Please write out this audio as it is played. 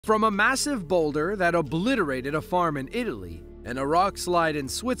From a massive boulder that obliterated a farm in Italy and a rock slide in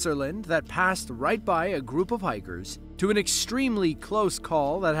Switzerland that passed right by a group of hikers, to an extremely close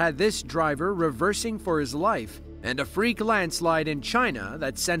call that had this driver reversing for his life, and a freak landslide in China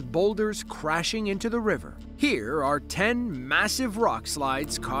that sent boulders crashing into the river. Here are 10 massive rock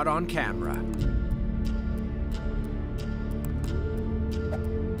slides caught on camera.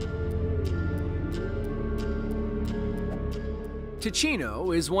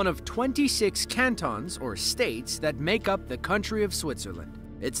 Ticino is one of 26 cantons or states that make up the country of Switzerland.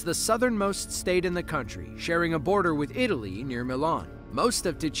 It's the southernmost state in the country, sharing a border with Italy near Milan. Most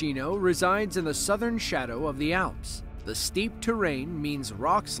of Ticino resides in the southern shadow of the Alps. The steep terrain means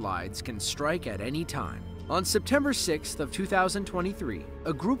rock slides can strike at any time. On September 6th of 2023,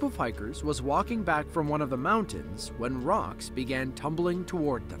 a group of hikers was walking back from one of the mountains when rocks began tumbling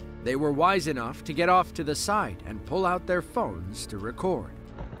toward them. They were wise enough to get off to the side and pull out their phones to record.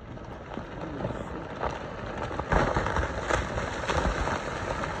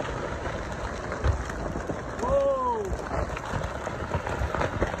 Whoa!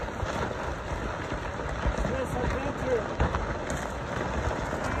 Yes, adventure!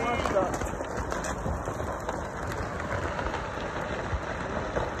 Watch that.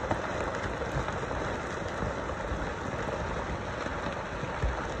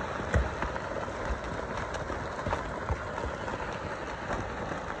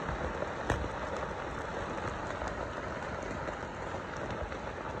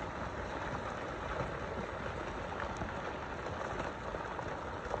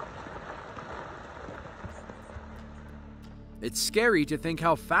 It's scary to think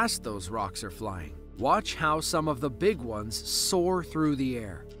how fast those rocks are flying. Watch how some of the big ones soar through the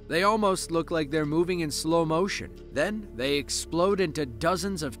air. They almost look like they're moving in slow motion. Then they explode into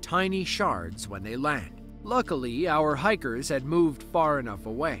dozens of tiny shards when they land. Luckily, our hikers had moved far enough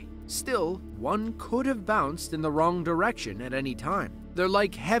away. Still, one could have bounced in the wrong direction at any time. They're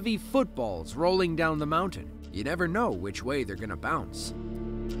like heavy footballs rolling down the mountain. You never know which way they're gonna bounce.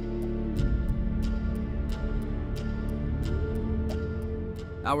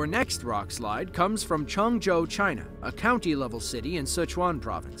 Our next rock slide comes from Changzhou, China, a county-level city in Sichuan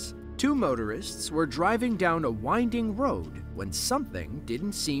province. Two motorists were driving down a winding road when something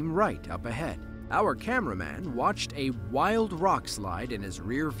didn't seem right up ahead. Our cameraman watched a wild rock slide in his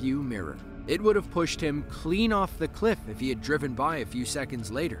rear-view mirror. It would have pushed him clean off the cliff if he had driven by a few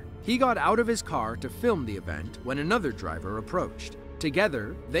seconds later. He got out of his car to film the event when another driver approached.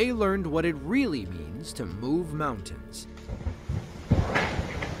 Together, they learned what it really means to move mountains.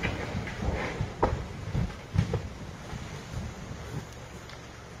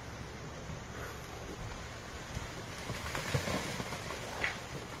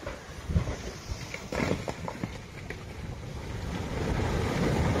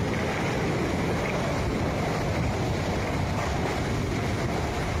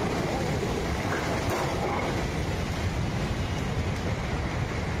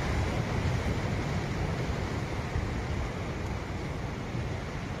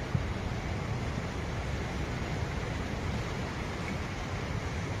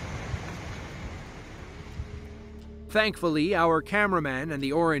 Thankfully, our cameraman and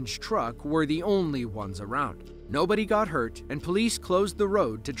the orange truck were the only ones around. Nobody got hurt, and police closed the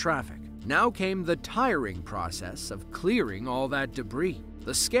road to traffic. Now came the tiring process of clearing all that debris.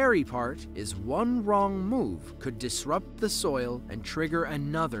 The scary part is one wrong move could disrupt the soil and trigger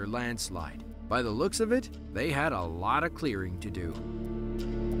another landslide. By the looks of it, they had a lot of clearing to do.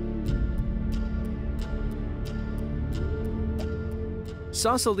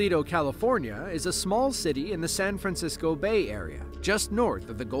 Sausalito, California is a small city in the San Francisco Bay Area, just north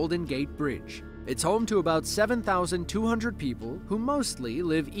of the Golden Gate Bridge. It's home to about 7,200 people who mostly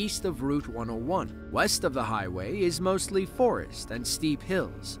live east of Route 101. West of the highway is mostly forest and steep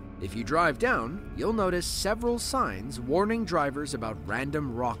hills. If you drive down, you'll notice several signs warning drivers about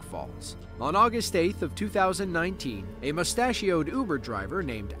random rockfalls. On August 8th of 2019, a mustachioed Uber driver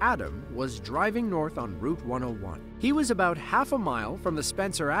named Adam was driving north on Route 101. He was about half a mile from the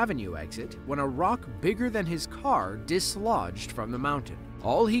Spencer Avenue exit when a rock bigger than his car dislodged from the mountain.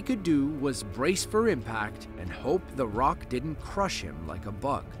 All he could do was brace for impact and hope the rock didn't crush him like a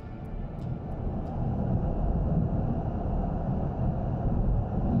bug.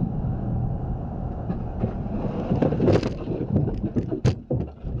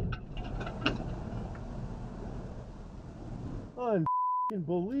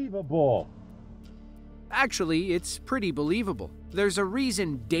 Unbelievable. Actually, it's pretty believable. There's a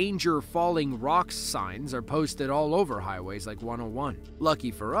reason danger falling rocks signs are posted all over highways like 101.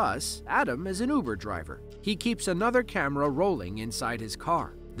 Lucky for us, Adam is an Uber driver. He keeps another camera rolling inside his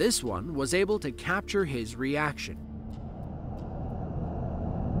car. This one was able to capture his reaction.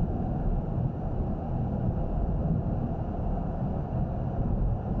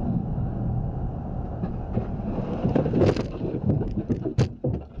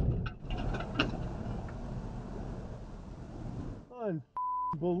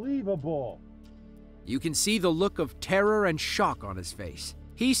 Unbelievable. You can see the look of terror and shock on his face.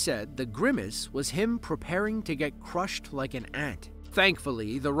 He said the grimace was him preparing to get crushed like an ant.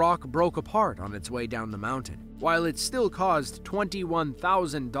 Thankfully, the rock broke apart on its way down the mountain. While it still caused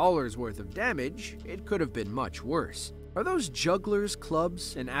 $21,000 worth of damage, it could have been much worse. Are those jugglers'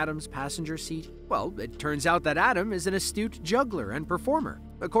 clubs in Adam's passenger seat? Well, it turns out that Adam is an astute juggler and performer.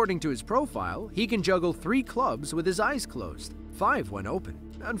 According to his profile, he can juggle 3 clubs with his eyes closed, 5 when open.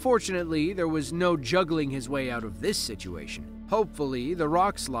 Unfortunately, there was no juggling his way out of this situation. Hopefully, the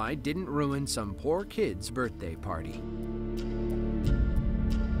rock slide didn't ruin some poor kid's birthday party.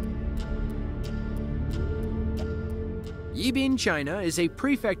 Yibin, China is a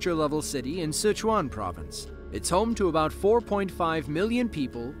prefecture-level city in Sichuan province. It's home to about 4.5 million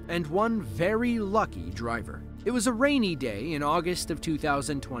people and one very lucky driver. It was a rainy day in August of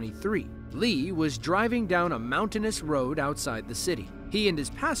 2023. Lee was driving down a mountainous road outside the city. He and his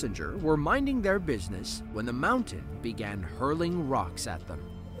passenger were minding their business when the mountain began hurling rocks at them.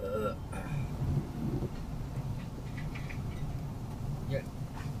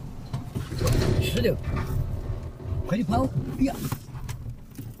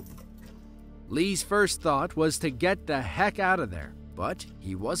 Lee's first thought was to get the heck out of there, but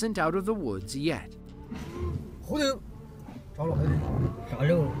he wasn't out of the woods yet.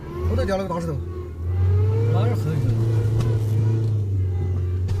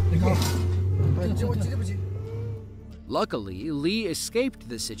 Luckily, Lee escaped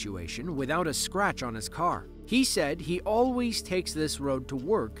the situation without a scratch on his car. He said he always takes this road to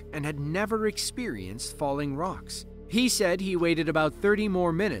work and had never experienced falling rocks. He said he waited about 30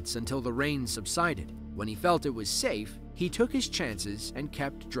 more minutes until the rain subsided. When he felt it was safe, he took his chances and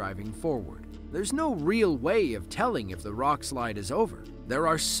kept driving forward. There's no real way of telling if the rock slide is over. There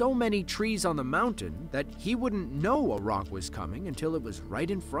are so many trees on the mountain that he wouldn't know a rock was coming until it was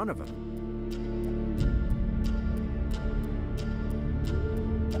right in front of him.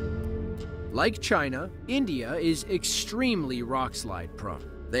 Like China, India is extremely rockslide prone.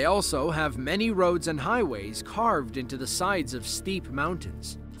 They also have many roads and highways carved into the sides of steep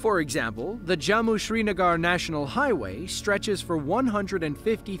mountains. For example, the Jammu-Srinagar National Highway stretches for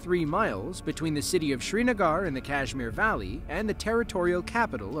 153 miles between the city of Srinagar in the Kashmir Valley and the territorial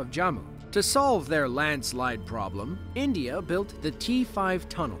capital of Jammu. To solve their landslide problem, India built the T5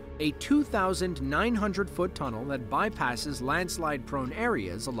 tunnel, a 2,900-foot tunnel that bypasses landslide-prone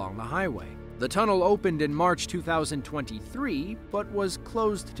areas along the highway. The tunnel opened in March 2023, but was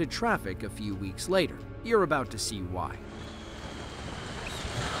closed to traffic a few weeks later. You're about to see why.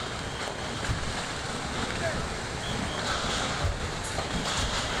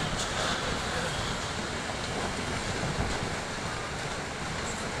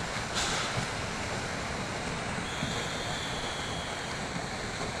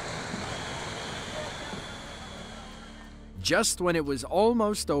 Just when it was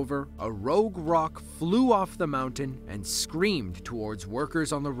almost over, a rogue rock flew off the mountain and screamed towards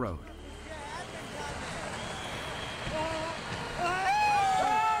workers on the road.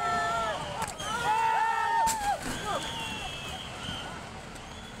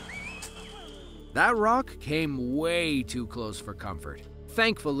 That rock came way too close for comfort.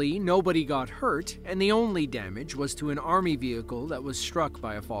 Thankfully, nobody got hurt, and the only damage was to an army vehicle that was struck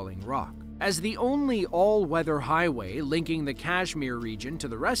by a falling rock. As the only all-weather highway linking the Kashmir region to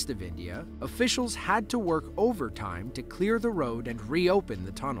the rest of India, officials had to work overtime to clear the road and reopen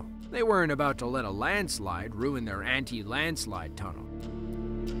the tunnel. They weren't about to let a landslide ruin their anti-landslide tunnel.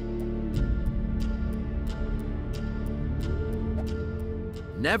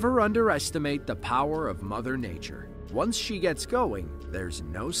 Never underestimate the power of Mother Nature. Once she gets going, there's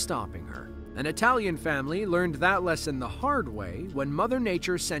no stopping her. An Italian family learned that lesson the hard way when Mother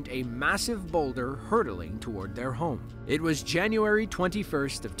Nature sent a massive boulder hurtling toward their home. It was January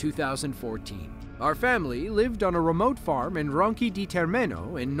 21st of 2014. Our family lived on a remote farm in Ronchi di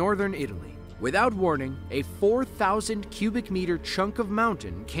Termeno in northern Italy. Without warning, a 4,000 cubic meter chunk of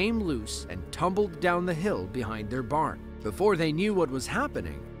mountain came loose and tumbled down the hill behind their barn. Before they knew what was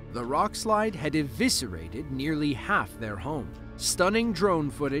happening, the rock slide had eviscerated nearly half their home. Stunning drone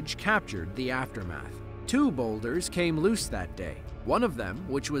footage captured the aftermath. 2 boulders came loose that day. One of them,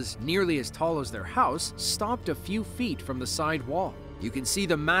 which was nearly as tall as their house, stopped a few feet from the side wall. You can see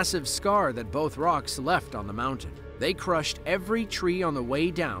the massive scar that both rocks left on the mountain. They crushed every tree on the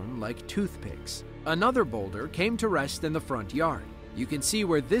way down like toothpicks. Another boulder came to rest in the front yard. You can see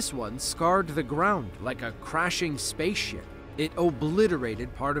where this one scarred the ground like a crashing spaceship. It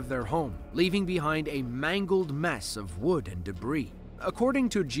obliterated part of their home, leaving behind a mangled mess of wood and debris. According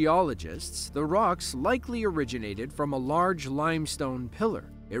to geologists, the rocks likely originated from a large limestone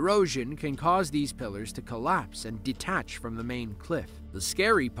pillar. Erosion can cause these pillars to collapse and detach from the main cliff. The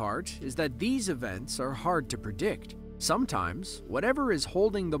scary part is that these events are hard to predict. Sometimes, whatever is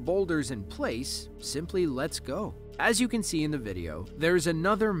holding the boulders in place simply lets go. As you can see in the video, there's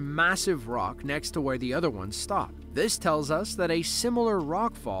another massive rock next to where the other one stopped. This tells us that a similar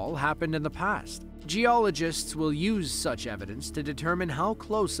rockfall happened in the past. Geologists will use such evidence to determine how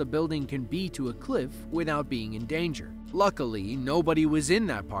close a building can be to a cliff without being in danger. Luckily, nobody was in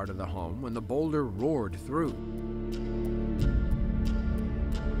that part of the home when the boulder roared through.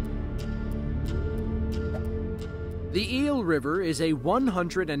 The Eel River is a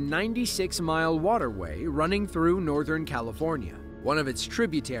 196-mile waterway running through Northern California. One of its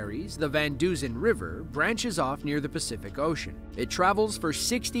tributaries, the Van Dusen River, branches off near the Pacific Ocean. It travels for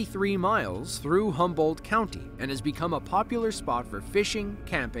 63 miles through Humboldt County and has become a popular spot for fishing,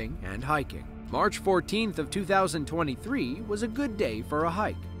 camping, and hiking. March 14th of 2023 was a good day for a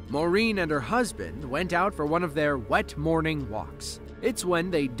hike. Maureen and her husband went out for one of their wet morning walks. It's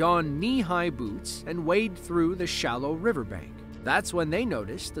when they donned knee-high boots and waded through the shallow riverbank. That's when they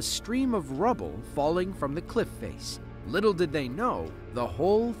noticed a stream of rubble falling from the cliff face. Little did they know, the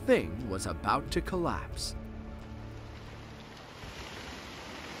whole thing was about to collapse.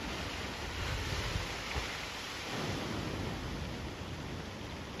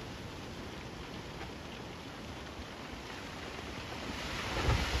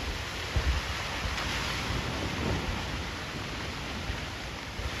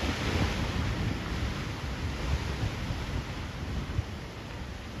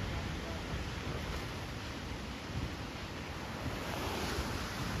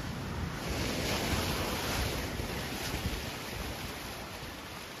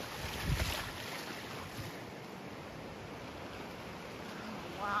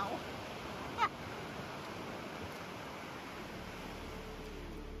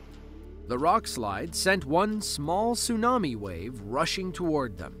 The rock slide sent one small tsunami wave rushing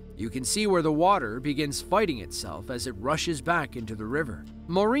toward them. You can see where the water begins fighting itself as it rushes back into the river.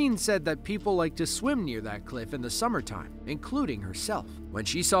 Maureen said that people like to swim near that cliff in the summertime, including herself. When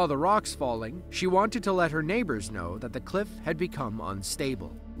she saw the rocks falling, she wanted to let her neighbors know that the cliff had become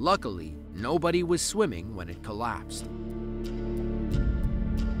unstable. Luckily, nobody was swimming when it collapsed.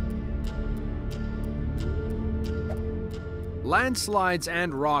 Landslides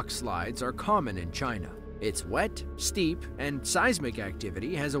and rock slides are common in China. It's wet, steep, and seismic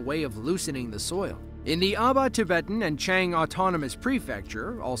activity has a way of loosening the soil. In the Aba Tibetan and Chang Autonomous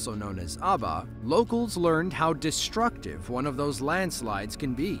Prefecture, also known as Aba, locals learned how destructive one of those landslides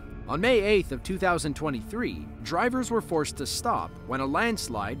can be. On May 8th of 2023, drivers were forced to stop when a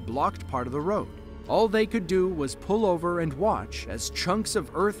landslide blocked part of the road. All they could do was pull over and watch as chunks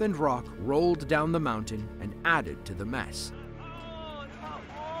of earth and rock rolled down the mountain and added to the mess.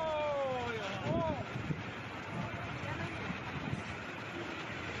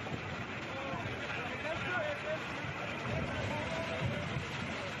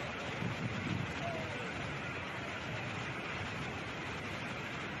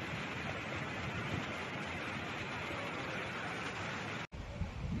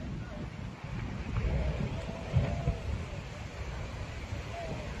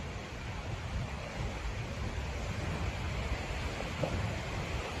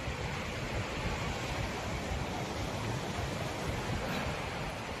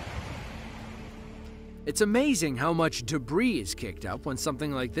 It's amazing how much debris is kicked up when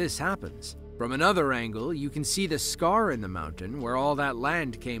something like this happens. From another angle, you can see the scar in the mountain where all that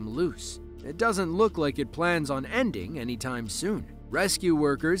land came loose. It doesn't look like it plans on ending anytime soon. Rescue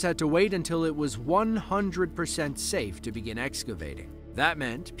workers had to wait until it was 100% safe to begin excavating. That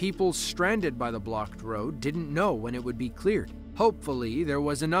meant people stranded by the blocked road didn't know when it would be cleared. Hopefully, there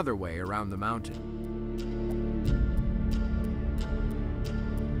was another way around the mountain.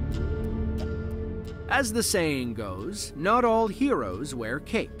 As the saying goes, not all heroes wear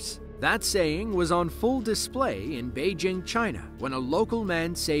capes. That saying was on full display in Beijing, China, when a local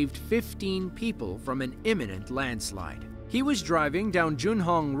man saved 15 people from an imminent landslide. He was driving down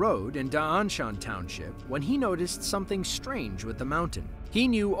Junhong Road in Daanshan Township when he noticed something strange with the mountain. He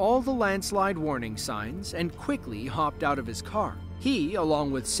knew all the landslide warning signs and quickly hopped out of his car. He,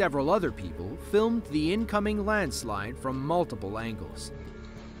 along with several other people, filmed the incoming landslide from multiple angles.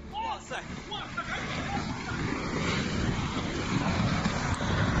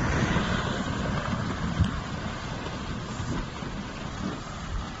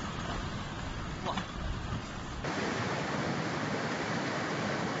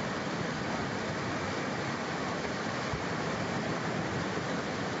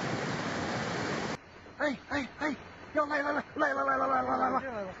 哎，要来，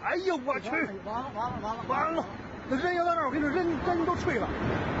哎呦我去，完了，那人要到那儿，我跟你说，人都吹了，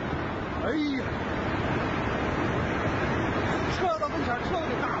哎呀，车到跟前，车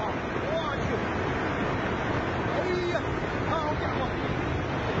给炸了，我去，哎呀，好家伙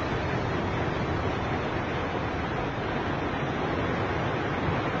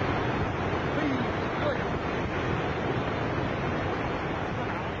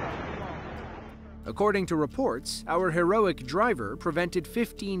！According to reports, our heroic driver prevented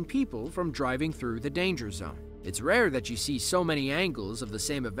 15 people from driving through the danger zone. It's rare that you see so many angles of the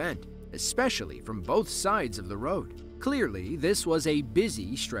same event, especially from both sides of the road. Clearly, this was a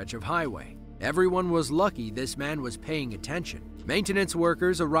busy stretch of highway. Everyone was lucky this man was paying attention. Maintenance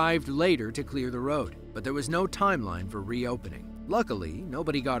workers arrived later to clear the road, but there was no timeline for reopening. Luckily,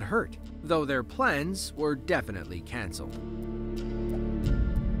 nobody got hurt, though their plans were definitely cancelled.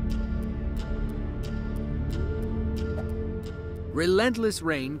 Relentless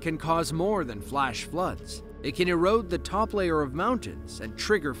rain can cause more than flash floods. It can erode the top layer of mountains and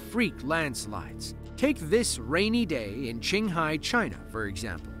trigger freak landslides. Take this rainy day in Qinghai, China, for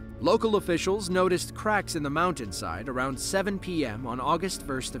example. Local officials noticed cracks in the mountainside around 7 p.m. on August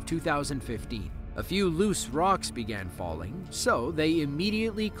 1st of 2015. A few loose rocks began falling, so they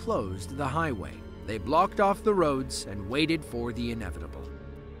immediately closed the highway. They blocked off the roads and waited for the inevitable.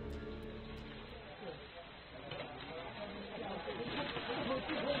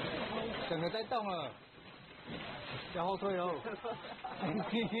 整个在动了，要后退喽！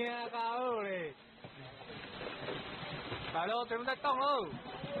天高二嘞，来喽，整个在动喽，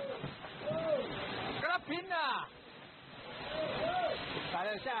跟他拼啊！来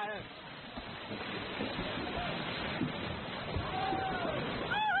了，下来了。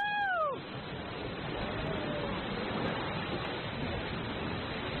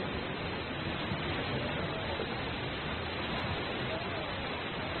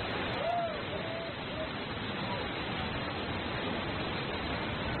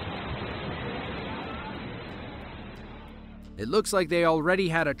It looks like they already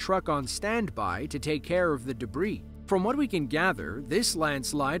had a truck on standby to take care of the debris. From what we can gather, this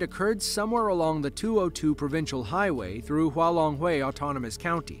landslide occurred somewhere along the 202 provincial highway through Hualonghui Autonomous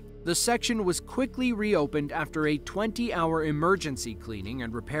County. The section was quickly reopened after a 20-hour emergency cleaning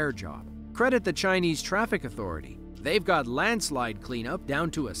and repair job. Credit the Chinese Traffic Authority. They've got landslide cleanup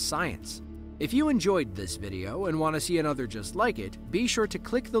down to a science. If you enjoyed this video and want to see another just like it, be sure to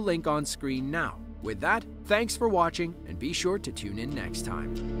click the link on screen now. With that, thanks for watching and be sure to tune in next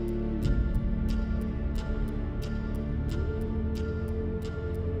time.